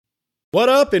What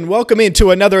up, and welcome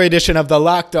into another edition of the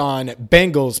Locked On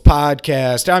Bengals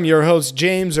podcast. I'm your host,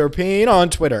 James Erpine, on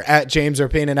Twitter, at James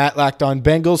Erpine and at Locked On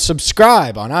Bengals.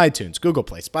 Subscribe on iTunes, Google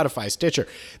Play, Spotify, Stitcher,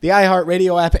 the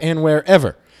iHeartRadio app, and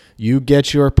wherever you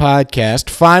get your podcast.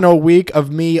 Final week of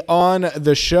me on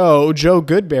the show. Joe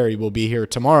Goodberry will be here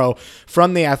tomorrow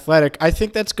from The Athletic. I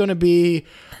think that's going to be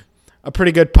a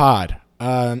pretty good pod.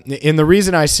 And the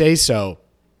reason I say so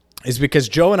is because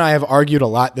Joe and I have argued a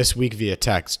lot this week via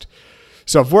text.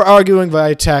 So if we're arguing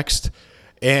via text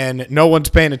and no one's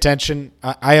paying attention,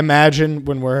 I imagine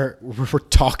when we're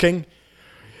talking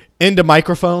into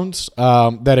microphones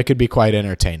that it could be quite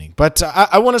entertaining. But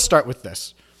I want to start with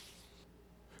this.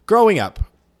 Growing up,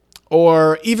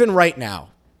 or even right now,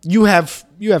 you have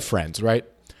friends, right?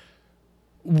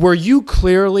 Were you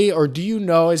clearly, or do you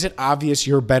know, is it obvious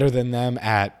you're better than them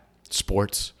at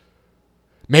sports?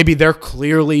 Maybe they're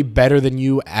clearly better than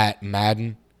you at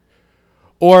Madden.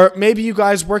 Or maybe you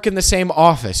guys work in the same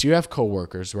office. You have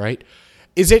coworkers, right?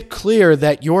 Is it clear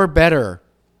that you're better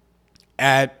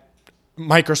at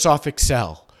Microsoft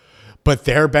Excel, but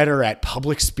they're better at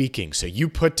public speaking? So you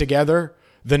put together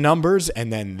the numbers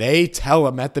and then they tell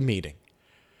them at the meeting.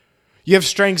 You have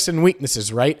strengths and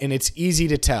weaknesses, right? And it's easy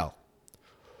to tell.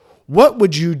 What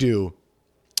would you do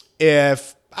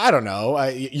if, I don't know,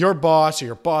 your boss or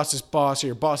your boss's boss or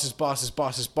your boss's boss's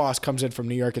boss's boss comes in from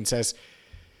New York and says,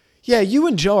 yeah, you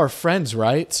and Joe are friends,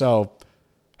 right? So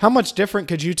how much different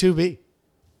could you two be?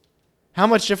 How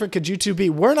much different could you two be?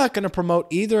 We're not going to promote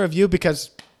either of you because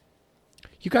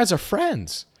you guys are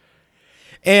friends.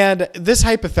 And this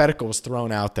hypothetical was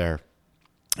thrown out there.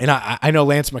 And I know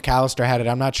Lance McAllister had it.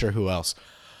 I'm not sure who else.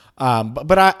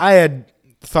 But I had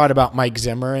thought about Mike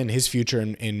Zimmer and his future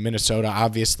in Minnesota.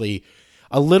 Obviously,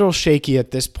 a little shaky at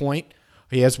this point.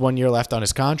 He has 1 year left on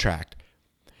his contract.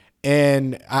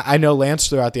 And I know Lance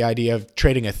threw out the idea of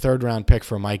trading a third-round pick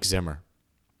for Mike Zimmer.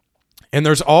 And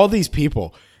there's all these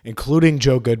people, including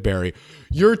Joe Goodberry.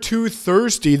 You're too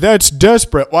thirsty. That's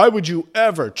desperate. Why would you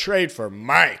ever trade for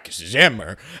Mike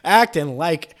Zimmer? Acting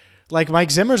like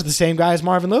Mike Zimmer's the same guy as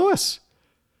Marvin Lewis.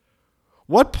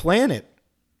 What planet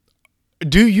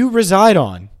do you reside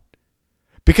on?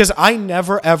 Because I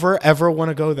never, ever, ever want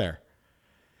to go there.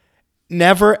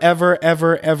 Never, ever,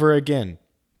 ever, ever again.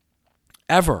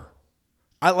 Ever.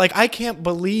 I can't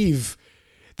believe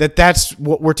that that's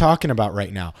what we're talking about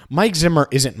right now. Mike Zimmer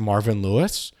isn't Marvin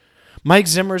Lewis. Mike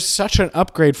Zimmer is such an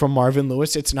upgrade from Marvin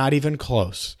Lewis, it's not even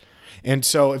close. And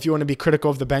so if you want to be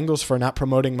critical of the Bengals for not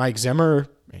promoting Mike Zimmer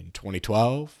in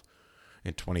 2012,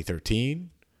 in 2013,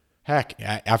 heck,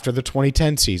 after the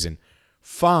 2010 season,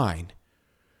 fine.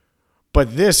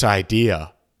 But this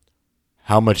idea,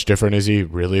 how much different is he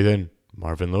really than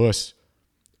Marvin Lewis?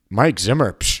 Mike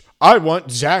Zimmer, I want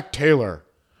Zach Taylor.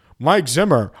 Mike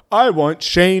Zimmer, I want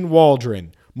Shane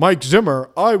Waldron. Mike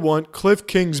Zimmer, I want Cliff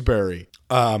Kingsbury.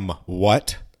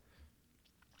 What?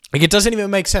 It doesn't even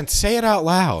make sense. Say it out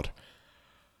loud.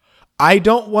 I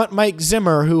don't want Mike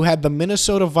Zimmer, who had the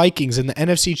Minnesota Vikings in the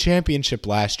NFC Championship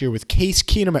last year with Case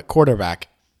Keenum at quarterback.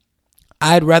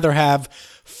 I'd rather have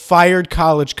fired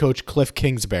college coach Cliff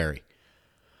Kingsbury.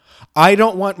 I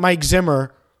don't want Mike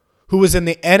Zimmer, who was in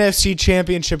the NFC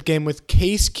Championship game with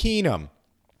Case Keenum.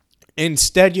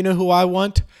 Instead, you know who I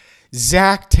want?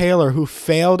 Zach Taylor, who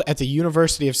failed at the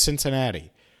University of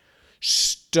Cincinnati.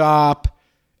 Stop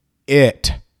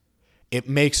it. It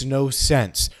makes no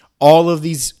sense. All of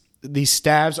these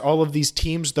stabs, all of these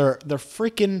teams, they're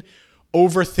freaking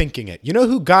overthinking it. You know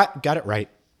who got it right?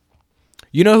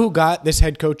 You know who got this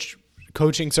head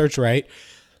coaching search right?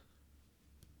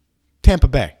 Tampa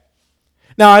Bay.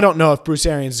 Now, I don't know if Bruce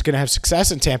Arians is going to have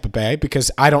success in Tampa Bay because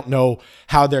I don't know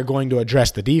how they're going to address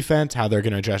the defense, how they're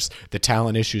going to address the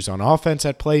talent issues on offense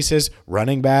at places,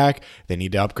 running back. They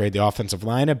need to upgrade the offensive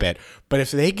line a bit. But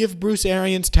if they give Bruce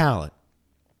Arians talent,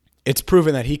 it's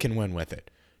proven that he can win with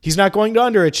it. He's not going to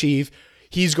underachieve.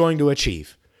 He's going to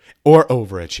achieve or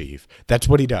overachieve. That's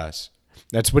what he does.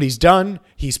 That's what he's done.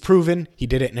 He's proven. He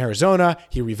did it in Arizona.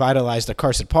 He revitalized a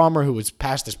Carson Palmer who was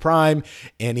past his prime,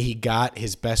 and he got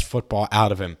his best football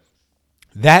out of him.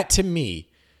 That, to me,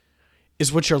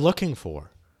 is what you're looking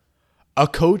for. A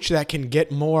coach that can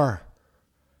get more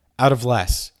out of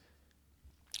less.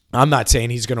 I'm not saying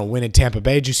he's going to win in Tampa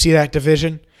Bay. Did you see that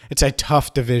division? It's a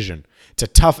tough division. It's a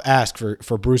tough ask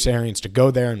for Bruce Arians to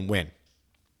go there and win.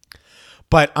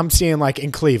 But I'm seeing, like,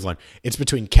 in Cleveland, it's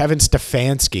between Kevin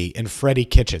Stefanski and Freddie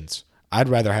Kitchens. I'd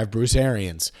rather have Bruce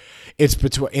Arians. It's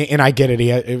between, and I get it.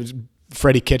 It was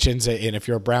Freddie Kitchens, and if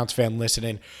you're a Browns fan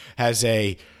listening, has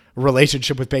a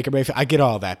relationship with Baker Mayfield. I get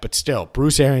all that, but still,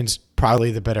 Bruce Arians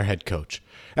probably the better head coach.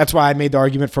 That's why I made the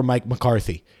argument for Mike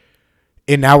McCarthy.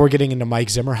 And now we're getting into Mike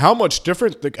Zimmer. How much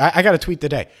different? I got a tweet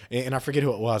today, and I forget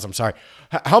who it was. I'm sorry.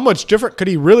 How much different could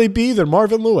he really be than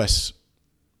Marvin Lewis?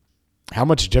 How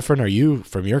much different are you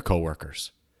from your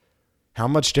coworkers? How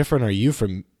much different are you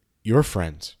from your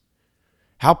friends?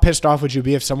 How pissed off would you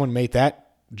be if someone made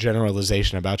that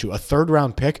generalization about you? A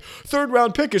third-round pick?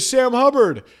 Third-round pick is Sam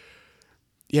Hubbard.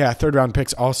 Yeah, third-round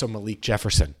pick's also Malik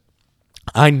Jefferson.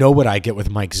 I know what I get with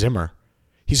Mike Zimmer.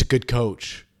 He's a good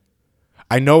coach.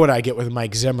 I know what I get with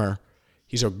Mike Zimmer.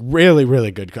 He's a really,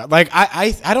 really good coach. Like,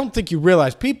 I don't think you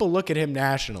realize people look at him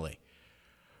nationally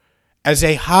as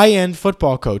a high-end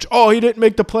football coach. Oh, he didn't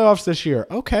make the playoffs this year.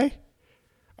 Okay.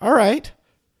 All right.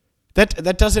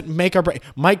 That doesn't make or break.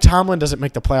 Mike Tomlin doesn't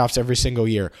make the playoffs every single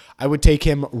year. I would take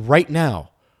him right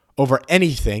now over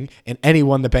anything and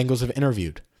anyone the Bengals have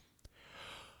interviewed.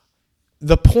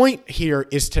 The point here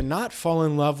is to not fall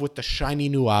in love with the shiny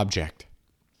new object.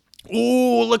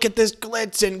 Ooh, look at this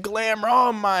glitz and glamour.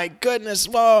 Oh, my goodness.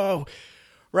 Whoa.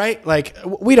 Right? Like,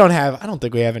 I don't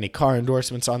think we have any car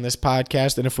endorsements on this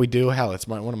podcast. And if we do, hell, it's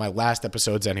one of my last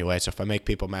episodes anyway. So if I make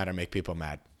people mad, I make people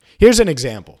mad. Here's an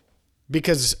example,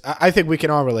 because I think we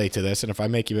can all relate to this. And if I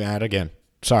make you mad again,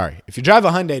 sorry. If you drive a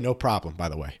Hyundai, no problem, by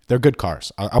the way. They're good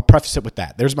cars. I'll preface it with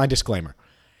that. There's my disclaimer.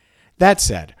 That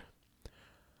said,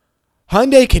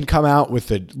 Hyundai can come out with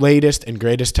the latest and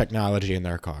greatest technology in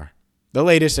their car. The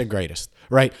latest and greatest,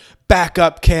 right?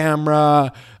 Backup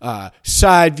camera,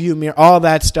 side view mirror, all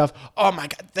that stuff. Oh my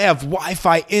God, they have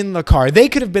Wi-Fi in the car. They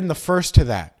could have been the first to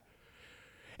that.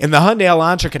 And the Hyundai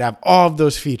Elantra could have all of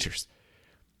those features.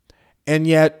 And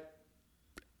yet,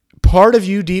 part of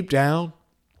you deep down,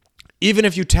 even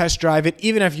if you test drive it,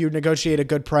 even if you negotiate a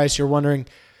good price, you're wondering,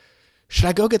 should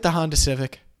I go get the Honda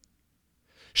Civic?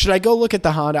 Should I go look at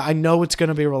the Honda? I know it's going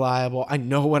to be reliable. I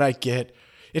know what I get.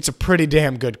 It's a pretty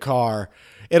damn good car.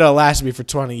 It'll last me for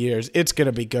 20 years. It's going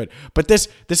to be good. But this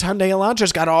Hyundai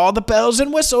Elantra's got all the bells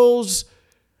and whistles.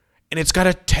 And it's got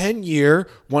a 10-year,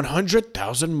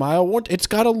 100,000-mile warranty. It's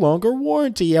got a longer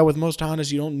warranty. Yeah, with most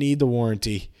Hondas, you don't need the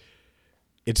warranty.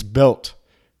 It's built.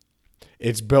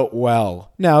 It's built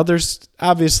well. Now, there's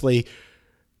obviously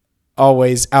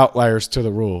always outliers to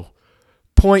the rule.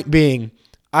 Point being,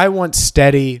 I want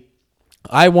steady.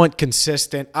 I want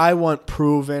consistent. I want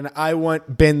proven. I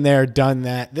want been there, done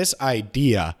that. This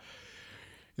idea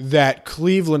that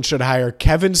Cleveland should hire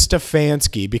Kevin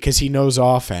Stefanski because he knows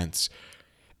offense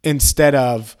instead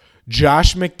of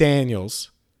Josh McDaniels,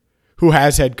 who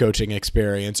has head coaching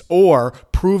experience, or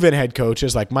proven head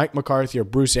coaches like Mike McCarthy or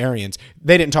Bruce Arians.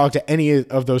 They didn't talk to any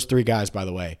of those three guys, by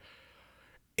the way,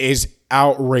 is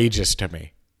outrageous to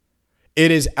me. It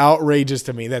is outrageous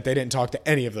to me that they didn't talk to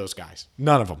any of those guys.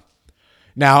 None of them.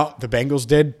 Now, the Bengals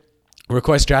did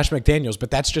request Josh McDaniels, but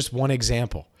that's just one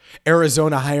example.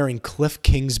 Arizona hiring Cliff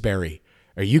Kingsbury.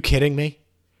 Are you kidding me?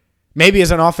 Maybe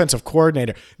as an offensive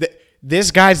coordinator.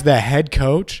 This guy's the head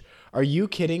coach. Are you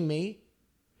kidding me?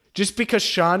 Just because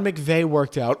Sean McVay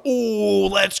worked out, oh,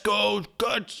 let's go,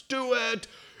 let's do it.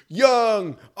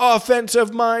 Young,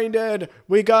 offensive-minded,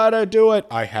 we gotta do it.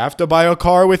 I have to buy a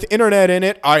car with internet in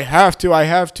it. I have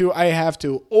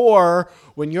to. Or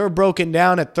when you're broken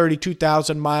down at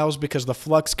 32,000 miles because the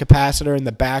flux capacitor in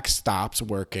the back stops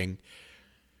working,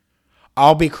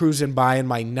 I'll be cruising by in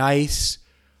my nice,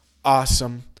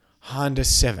 awesome Honda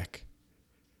Civic.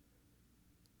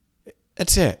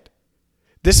 That's it.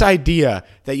 This idea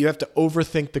that you have to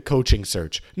overthink the coaching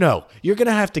search. No, you're going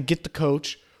to have to get the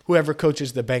coach, whoever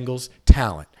coaches the Bengals,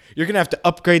 talent. You're going to have to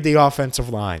upgrade the offensive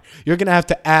line. You're going to have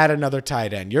to add another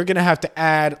tight end. You're going to have to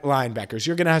add linebackers.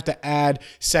 You're going to have to add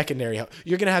secondary help.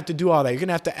 You're going to have to do all that. You're going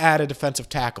to have to add a defensive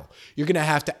tackle. You're going to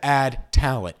have to add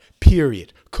talent,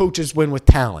 period. Coaches win with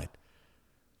talent.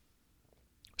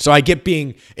 So I get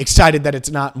being excited that it's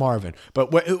not Marvin.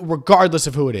 But regardless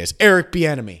of who it is, Eric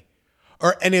Bieniemy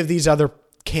or any of these other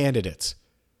candidates,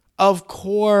 of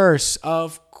course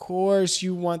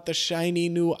you want the shiny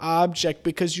new object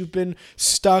because you've been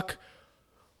stuck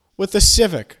with a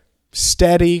Civic.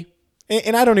 Steady.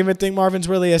 And I don't even think Marvin's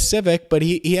really a Civic, but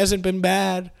he hasn't been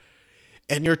bad.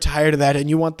 And you're tired of that and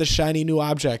you want the shiny new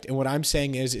object. And what I'm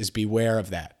saying is beware of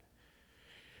that.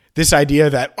 This idea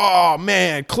that, oh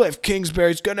man, Cliff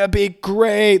Kingsbury's going to be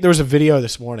great. There was a video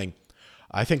this morning,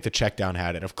 I think the Checkdown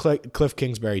had it, of Cliff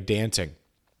Kingsbury dancing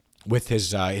with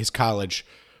his college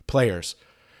players.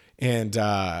 And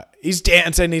he's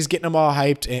dancing, he's getting them all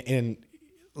hyped. And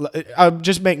I'll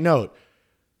just make note,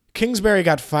 Kingsbury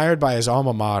got fired by his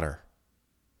alma mater.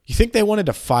 You think they wanted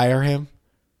to fire him?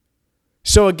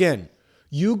 So again,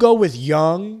 you go with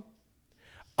young,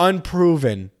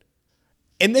 unproven,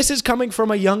 and this is coming from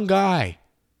a young guy.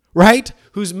 right?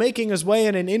 Who's making his way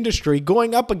in an industry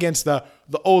going up against the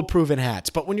old proven hats.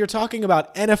 But when you're talking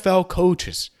about NFL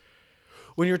coaches,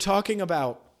 when you're talking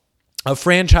about a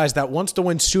franchise that wants to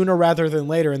win sooner rather than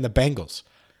later in the Bengals,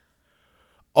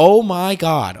 oh my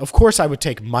God, of course I would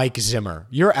take Mike Zimmer.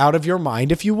 You're out of your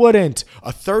mind if you wouldn't.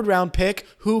 A third-round pick,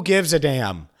 who gives a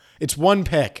damn? It's one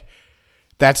pick.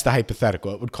 That's the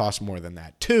hypothetical. It would cost more than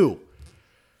that. 2,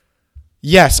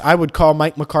 yes, I would call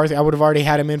Mike McCarthy. I would have already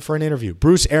had him in for an interview.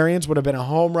 Bruce Arians would have been a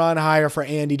home run hire for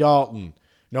Andy Dalton.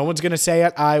 No one's going to say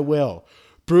it. I will.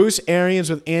 Bruce Arians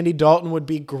with Andy Dalton would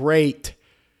be great.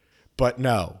 But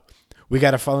no, we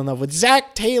got to fall in love with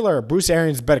Zach Taylor. Bruce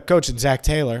Arians is a better coach than Zach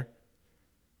Taylor.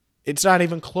 It's not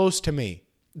even close to me.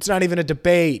 It's not even a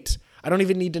debate. I don't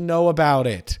even need to know about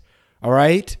it. All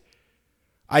right?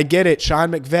 I get it.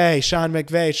 Sean McVay.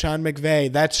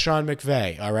 That's Sean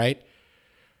McVay. All right?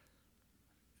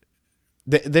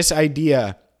 This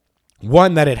idea,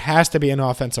 one, that it has to be an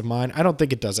offensive mind, I don't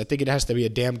think it does. I think it has to be a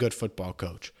damn good football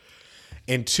coach.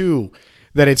 And 2,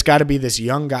 that it's got to be this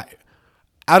young guy.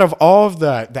 Out of all of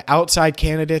the outside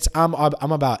candidates, I'm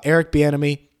about Eric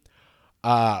Bieniemy.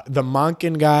 The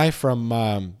Monken guy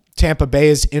from Tampa Bay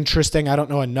is interesting. I don't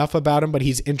know enough about him, but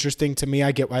he's interesting to me.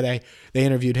 I get why they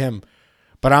interviewed him.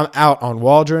 But I'm out on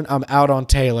Waldron. I'm out on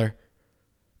Taylor.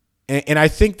 And I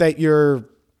think that you're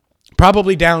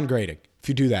probably downgrading if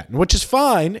you do that, which is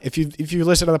fine if you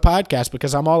listen to the podcast,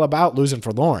 because I'm all about losing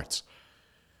for Lawrence.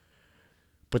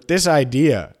 But this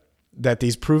idea that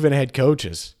these proven head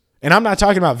coaches, and I'm not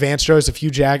talking about Vance Joseph,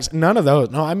 Hugh Jackson, none of those.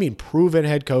 No, I mean proven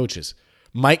head coaches.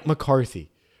 Mike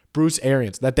McCarthy, Bruce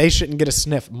Arians, that they shouldn't get a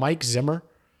sniff. Mike Zimmer,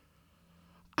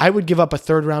 I would give up a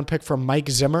third-round pick for Mike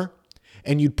Zimmer,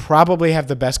 and you'd probably have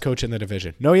the best coach in the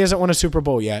division. No, he hasn't won a Super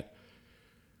Bowl yet,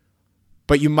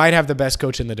 but you might have the best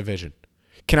coach in the division.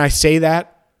 Can I say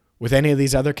that with any of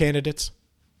these other candidates?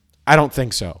 I don't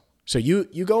think so. So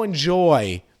you go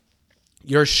enjoy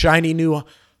your shiny new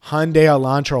Hyundai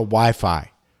Elantra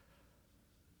Wi-Fi.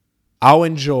 I'll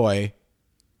enjoy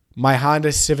my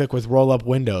Honda Civic with roll-up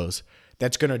windows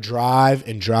that's going to drive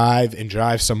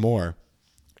some more.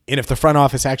 And if the front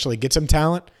office actually gets some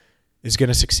talent, is going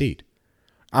to succeed.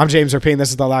 I'm James Rapien. This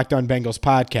is the Locked On Bengals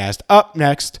podcast. Up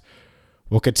next,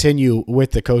 we'll continue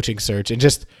with the coaching search. And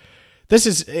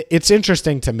it's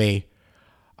interesting to me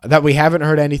that we haven't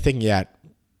heard anything yet.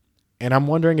 And I'm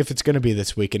wondering if it's going to be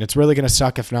this week. And it's really going to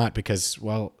suck if not, because,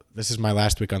 well, this is my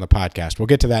last week on the podcast. We'll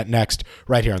get to that next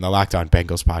right here on the Locked On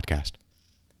Bengals podcast.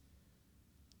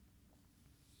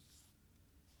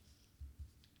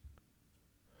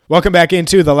 Welcome back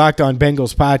into the Locked On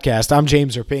Bengals podcast. I'm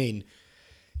James Rapien.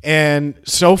 And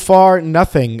so far,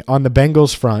 nothing on the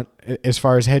Bengals front as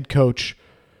far as head coach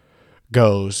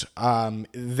goes.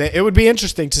 It would be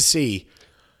interesting to see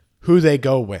who they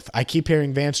go with. I keep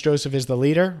hearing Vance Joseph is the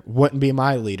leader. Wouldn't be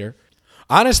my leader.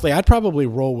 Honestly, I'd probably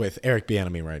roll with Eric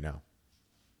Bieniemy right now.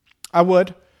 I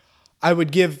would. I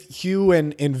would give Hugh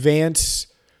and Vance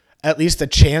at least a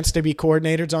chance to be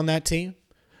coordinators on that team.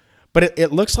 But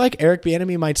it looks like Eric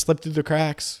Bieniemy might slip through the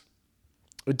cracks.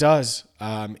 It does.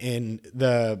 And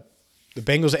the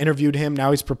Bengals interviewed him.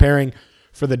 Now he's preparing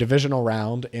for the divisional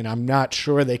round, and I'm not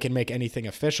sure they can make anything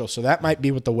official. So that might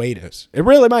be what the wait is. It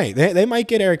really might. They might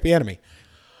get Eric Bieniemy.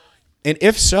 And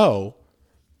if so,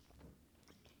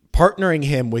 partnering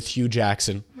him with Hugh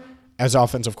Jackson as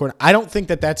offensive coordinator, I don't think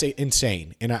that's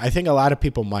insane. And I think a lot of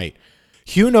people might.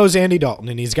 Hugh knows Andy Dalton,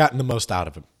 and he's gotten the most out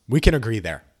of him. We can agree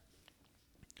there.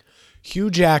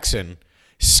 Hugh Jackson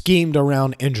schemed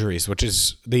around injuries, which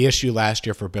is the issue last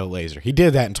year for Bill Lazor. He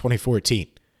did that in 2014.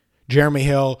 Jeremy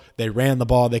Hill, they ran the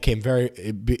ball. They became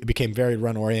very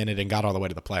run-oriented and got all the way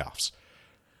to the playoffs.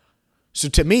 So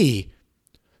to me,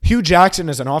 Hugh Jackson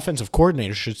as an offensive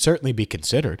coordinator should certainly be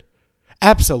considered.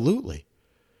 Absolutely.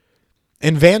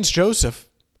 And Vance Joseph,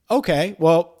 okay,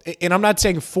 well, and I'm not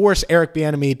saying force Eric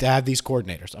Bieniemy to have these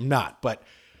coordinators. I'm not. But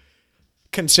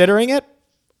considering it,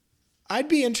 I'd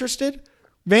be interested.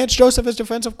 Vance Joseph as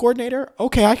defensive coordinator?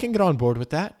 Okay, I can get on board with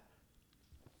that.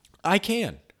 I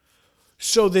can.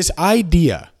 So this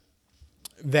idea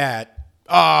that,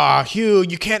 Hugh,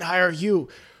 you can't hire Hugh.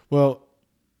 Well,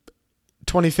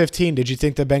 2015, did you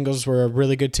think the Bengals were a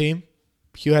really good team?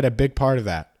 Hugh had a big part of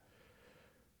that.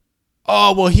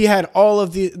 Oh, well, he had all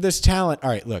of this talent.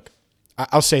 All right, look,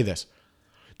 I'll say this.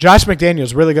 Josh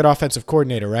McDaniels, really good offensive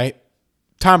coordinator, right?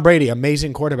 Tom Brady,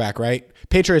 amazing quarterback, right?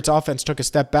 Patriots offense took a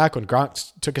step back when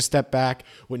Gronk took a step back,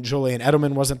 when Julian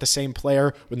Edelman wasn't the same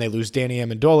player, when they lose Danny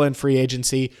Amendola in free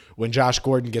agency, when Josh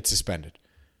Gordon gets suspended,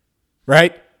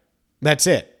 right? That's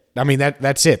it. I mean,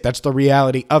 that's it. That's the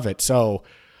reality of it. So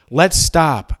let's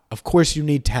stop. Of course you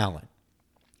need talent.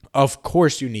 Of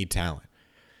course you need talent.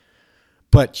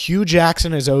 But Hugh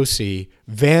Jackson as OC,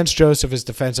 Vance Joseph as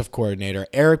defensive coordinator,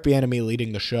 Eric Bieniemy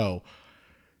leading the show,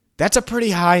 that's a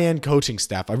pretty high-end coaching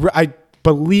staff. I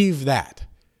believe that.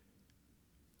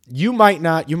 You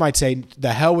might say,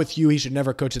 the hell with you, he should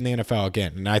never coach in the NFL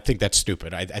again. And I think that's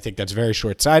stupid. I think that's very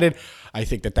short-sighted. I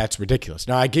think that's ridiculous.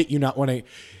 Now, I get you not wanting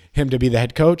him to be the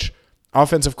head coach.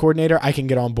 Offensive coordinator, I can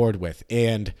get on board with.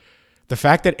 And the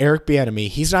fact that Eric Bieniemy,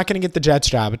 he's not going to get the Jets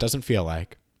job, it doesn't feel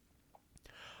like.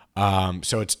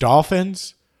 So it's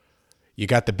Dolphins. You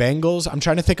got the Bengals. I'm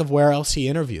trying to think of where else he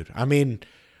interviewed. I mean,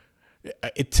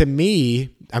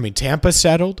 Tampa's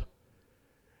settled.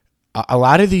 A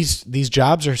lot of these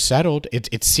jobs are settled.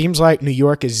 It seems like New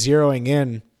York is zeroing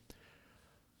in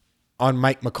on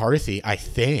Mike McCarthy, I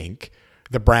think.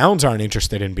 The Browns aren't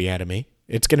interested in Bieniemy.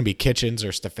 It's going to be Kitchens or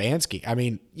Stefanski. I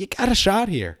mean, you got a shot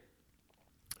here.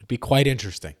 It'd be quite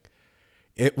interesting.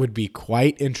 It would be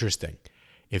quite interesting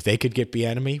if they could get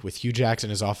Bieniemy with Hugh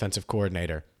Jackson as offensive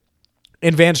coordinator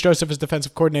and Vance Joseph as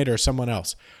defensive coordinator or someone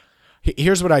else.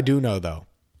 Here's what I do know, though.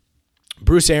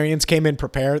 Bruce Arians came in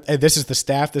prepared. Hey, this is the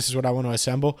staff. This is what I want to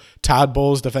assemble. Todd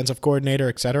Bowles, defensive coordinator,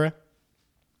 etc.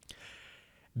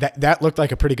 That looked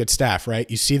like a pretty good staff, right?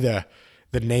 You see the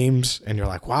names, and you're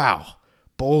like, wow.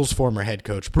 Bowles, former head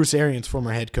coach. Bruce Arians,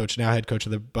 former head coach, now head coach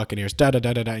of the Buccaneers.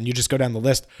 Da-da-da-da-da. And you just go down the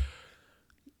list.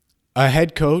 A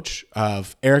head coach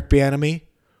of Eric Bieniemy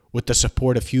with the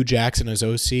support of Hugh Jackson as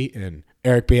OC and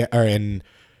and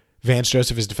Vance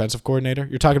Joseph as defensive coordinator.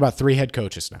 You're talking about 3 head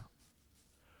coaches now.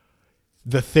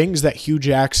 The things that Hugh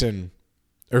Jackson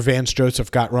or Vance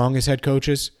Joseph got wrong as head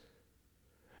coaches,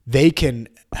 they can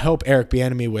help Eric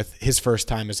Bieniemy with his first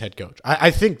time as head coach.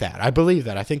 I think that. I believe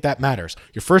that. I think that matters.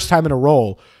 Your first time in a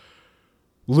role,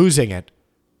 losing it,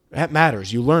 that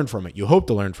matters. You learn from it. You hope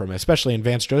to learn from it, especially in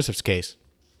Vance Joseph's case,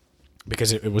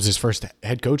 because it was his first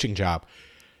head coaching job.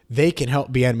 They can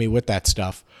help Bieniemy with that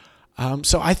stuff.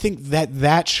 So I think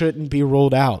that shouldn't be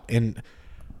ruled out. And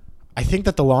I think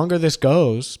that the longer this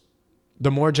goes,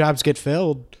 the more jobs get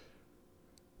filled,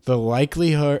 the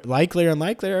likelier and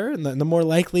likelier, and the more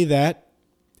likely that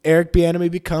Eric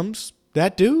Bieniemy becomes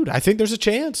that dude. I think there's a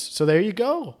chance. So there you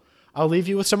go. I'll leave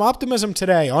you with some optimism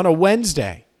today on a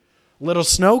Wednesday. Little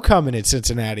snow coming in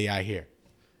Cincinnati, I hear.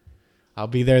 I'll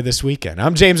be there this weekend.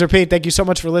 I'm James Rapien. Thank you so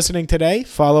much for listening today.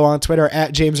 Follow on Twitter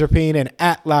at James Rapien and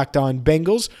at Locked On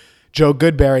Bengals. Joe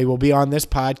Goodberry will be on this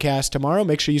podcast tomorrow.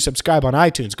 Make sure you subscribe on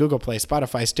iTunes, Google Play,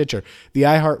 Spotify, Stitcher, the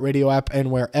iHeartRadio app,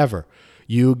 and wherever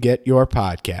you get your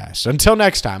podcasts. Until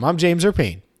next time, I'm James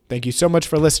Rapien. Thank you so much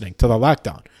for listening to the Locked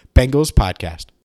On Bengals podcast.